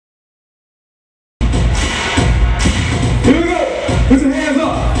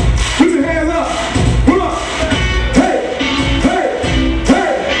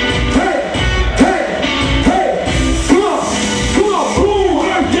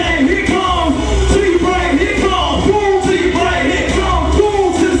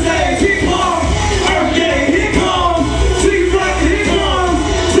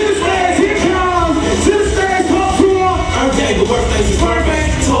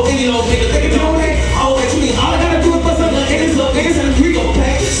no nigga, nigga don't hate. All that you mean, all I gotta do is bust up the niggas, look, niggas and we gon'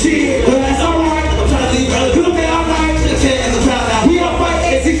 pay. Shit, but that's alright. I'm trying to leave early, good day all night. The cat and the crowd now. We all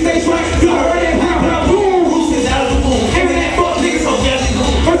fight, 8-6 states right. You heard it, pow, boom. Roosters out of the boom. Every that fuck nigga so jazzy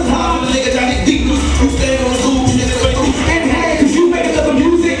boom. First time the nigga Johnny deep loose. You stand on the school, niggas straight through. And hey, cause you make up the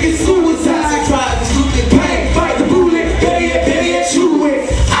music, it's suicide. I tried to shoot it, bang, fight the bullet, better yet, chew it.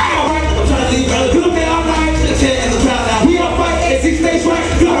 Alright, I'm trying to leave early, good day all night. The cat and the crowd now. We all fight, 8-6 states right.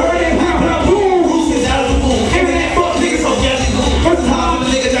 You heard it, pow, boom. Roosters out of the boom. Every that fuck nigga so jazzy boom. First time the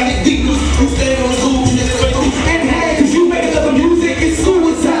nigga Johnny deep loose. You stand on the school, niggas straight through. And hey, cause you make up the music, it's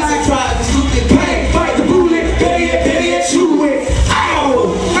suicide. I tried to shoot it, bang, fight the bullet, better yet, chew it. Ow!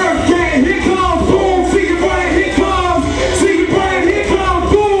 Earth gang, here comes, boom, see you burning, here comes, see you burning, here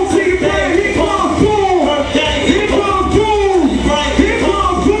comes, boom, see you burning, here comes, boom, Earth gang, here comes, boom, here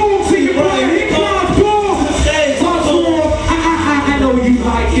comes, boom, see you burning, here comes, boom. I know you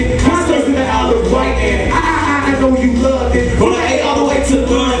like it. Concerts in the alley right in. I know you loved it. From the A all the way to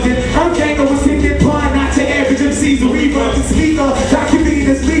London. Earth gang always hit that pun, not to average MCs, the reverb, the speaker,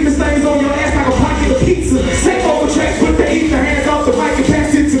 documenting leaving stains on your ass like a pocket of pizza. Take over tracks with the ether, hands off the mic and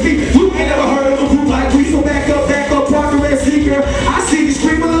pass it to me. You ain't never heard of a group like we, so back up, Parker and Seeker. I see you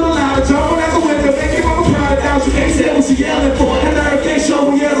scream a little louder, jump on out the window, make your mama proud of doubt. You can't say what you yelling for, and the Earth gang show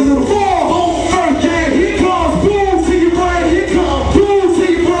we yell a little more. Boom, Earth gang, here comes, boom, see you burn, here comes, boom,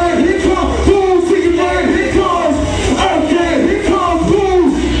 see you burn, here comes, boom, see you burn, here comes, Earth gang, here comes, boom,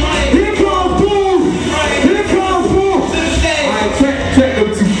 here comes, boom, here comes, boom. Alright, check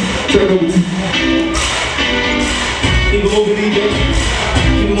number two, check number two. Keep it moving, DJ.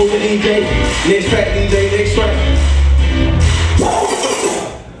 Keep it moving, DJ. Next track, DJ. Next track.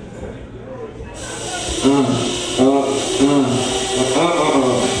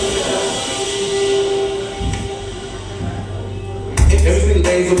 Every single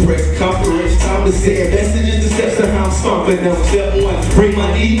day's a press conference. Time to send messages to steps to how I'm stomping them. Step 1, bring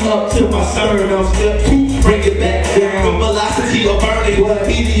my knee up to my sternum. Step 2, bring it back down. Velocity or burning.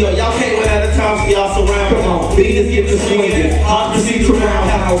 Meteor, y'all can't win at a time, so y'all surround. Come on, Venus get the swinging. Hot proceed to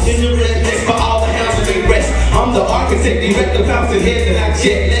roundhouse. In the rednecks for all the houses they rest. I'm the architect, director, bouncing head, and I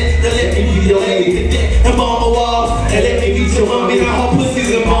jet let me be your lady. Hit that and bomb the walls, and let me beat your mommy. Now her pussy's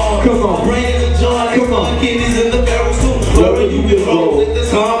involved. Come on, brain in the joint, come on, kidneys in the barrel soon. Where you can roll with the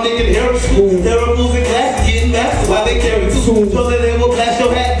Tom, nigga, hair school. They're removing glasses, getting faster while they carry two. So that they will blast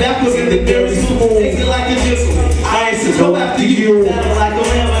your hat backwards in the very soon. Exit like a gentleman. I ain't to go after you. Sounding like a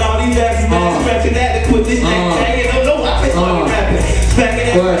man, but all these asses, man, scratching at the quit this thing. Hanging up, no, I think I'm rapping. Smacking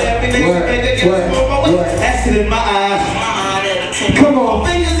at the rapping, niggas, acid in my eyes. Come on,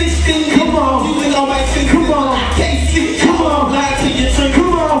 fingers extended. Come on, you think I might think. Come on, can't see. Come on, lie to your trick.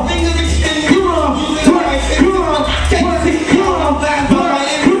 Come on, fingers extended. Come on, you think I might think. Come on, can't see. Come on, blind, blind.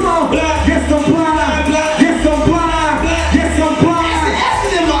 Come on, blind. Yes, I'm blind. Yes, I'm blind. Yes, I'm blind.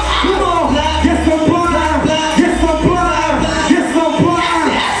 Acid in my eyes. Come on, yes, I'm blind. Yes, I'm blind. Yes, I'm blind.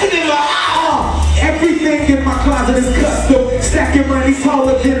 Acid in my eyes. Everything in my closet is custom. Stacking money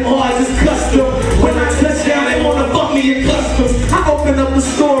taller than Mars is custom. When I touch down, they wanna fuck me in customs. I open up the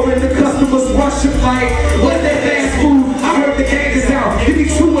store and the customers rushing like, what's that fast food? I heard the gang is out. Give me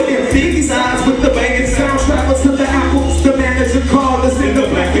 2 of them biggie signs with the banging sound. Travel to the apples, the manager called us in the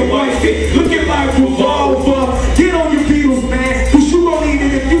black and white fit. Looking like revolver. Get on your Beatles, man. Cause you don't need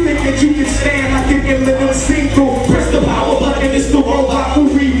it if you think that you can stand like an Eminem single. Press the power button, it's the robot who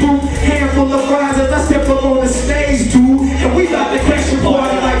reboot. Handful of risers, I step up on the stage, dude. And we got the crash and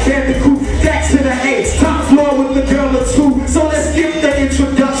party like Bandicoot. Back to the 8s, top floor with the girl or 2. So let's skip the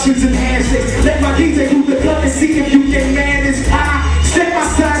introductions and handshakes. Let my DJ do the cut and see if you can manage. I set my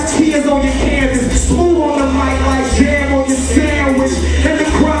size tears on your canvas. Smooth on the mic like jam on your sandwich. And the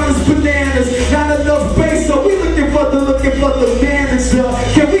crowd is bananas. Not enough bass, so we looking for the manager.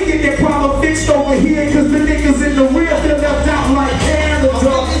 Can we get that problem fixed over here? Cause the niggas in the rear feel left out like Canada.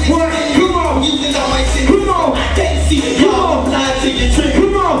 What? Come on. Come on. I can't see it. Come on. Blind to your trick.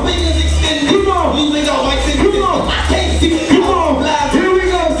 Come on. Fingers extended. Come on. You think I'm like this? Come on. I can't see it. Come on. Blind. Here we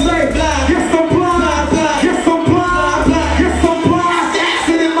go. Say blind. Yes, I'm blind. Yes, I'm blind. Yes, I'm blind.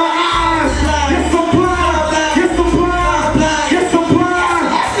 Acid in my eyes. Yes, I'm blind. Yes, I'm blind. Yes, I'm blind.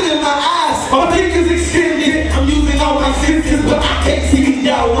 Acid in my eyes. My fingers extended. I'm using all my senses, but I can't see it,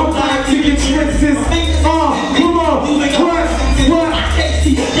 y'all. I'm blind to your trenches. Come on. What? I can't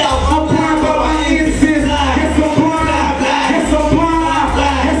see it, y'all. I'm blind by my senses. Yes, I'm blind. Yes, I'm blind.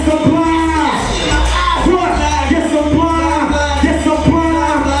 Yes, I'm blind. What? Yes, I'm blind. Yes, I'm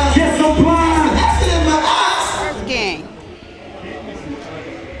blind. Yes, I'm blind. Acid in my eyes. Gang.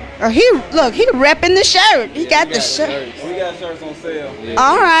 Or he repping the shirt. He got the shirt. got shirts on sale. Yeah.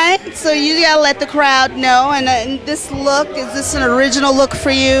 All right, so you gotta let the crowd know. And this look, is this an original look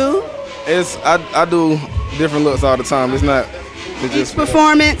for you? I do different looks all the time. It's not. It's Each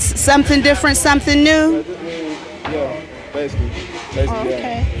performance, something different, something new. Yeah, basically. Oh,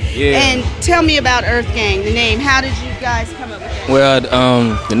 okay. Yeah. And tell me about Earth Gang, the name. How did you guys come up with it? Well,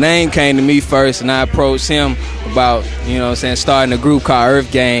 the name came to me first, and I approached him about, you know what I'm saying, starting a group called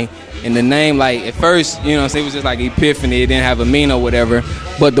Earth Gang. And the name, like, at first, you know what I'm saying, it was just like epiphany. It didn't have a meaning or whatever.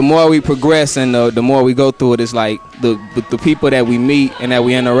 But the more we progress and the more we go through it, it's like the people that we meet and that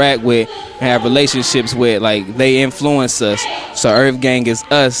we interact with and have relationships with, like, they influence us. So Earth Gang is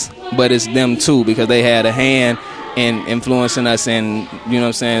us, but it's them too, because they had a hand in influencing us and, you know what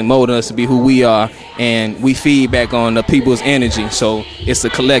I'm saying, molding us to be who we are. And we feed back on the people's energy. So it's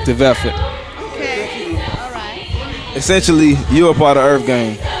a collective effort. Okay, all right. Essentially, you're a part of Earth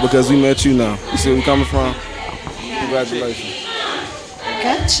Gang because we met you now. You see where we coming from? Congratulations.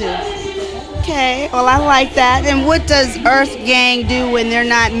 Got you. Okay, well, I like that. And what does Earth Gang do when they're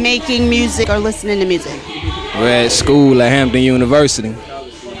not making music or listening to music? We're at school at Hampton University.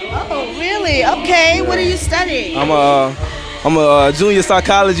 Oh, really? Okay, what are you studying? I'm a junior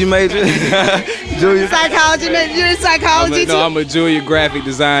psychology major. Junior Psychology major? You're in psychology too? I'm a junior graphic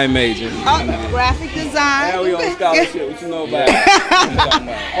design major. Oh, graphic design. Yeah, we on scholarship. What you know about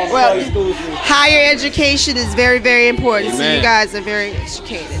it? Well, higher education is very, very important. So Amen. you guys are very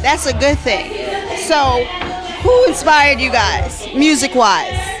educated. That's a good thing. So, who inspired you guys,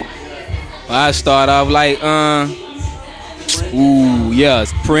 music-wise? Well, I start off like,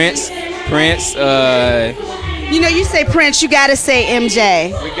 yes, Prince. You know, you say Prince, you gotta say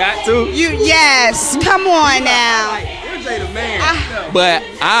MJ. We got to. Yes, come on now. MJ the man. But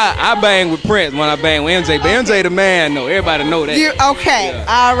I bang with Prince when I bang with MJ. But MJ the man, though. Everybody know that. Okay, yeah.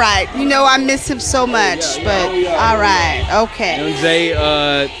 All right. You know, I miss him so much, but all right, okay. MJ,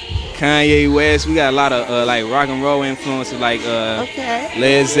 Kanye West. We got a lot of like rock and roll influences, like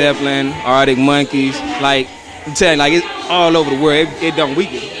Led Zeppelin, Arctic Monkeys. Like I'm telling you, like it's all over the world. It don't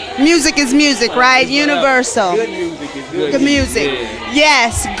weaken. Music is music, right? Universal. Good music is good. Good music. Yeah.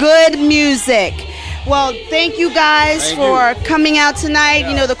 Yes, good music. Well, thank you guys for coming out tonight.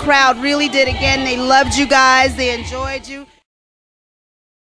 You know, the crowd really did again. They loved you guys. They enjoyed you.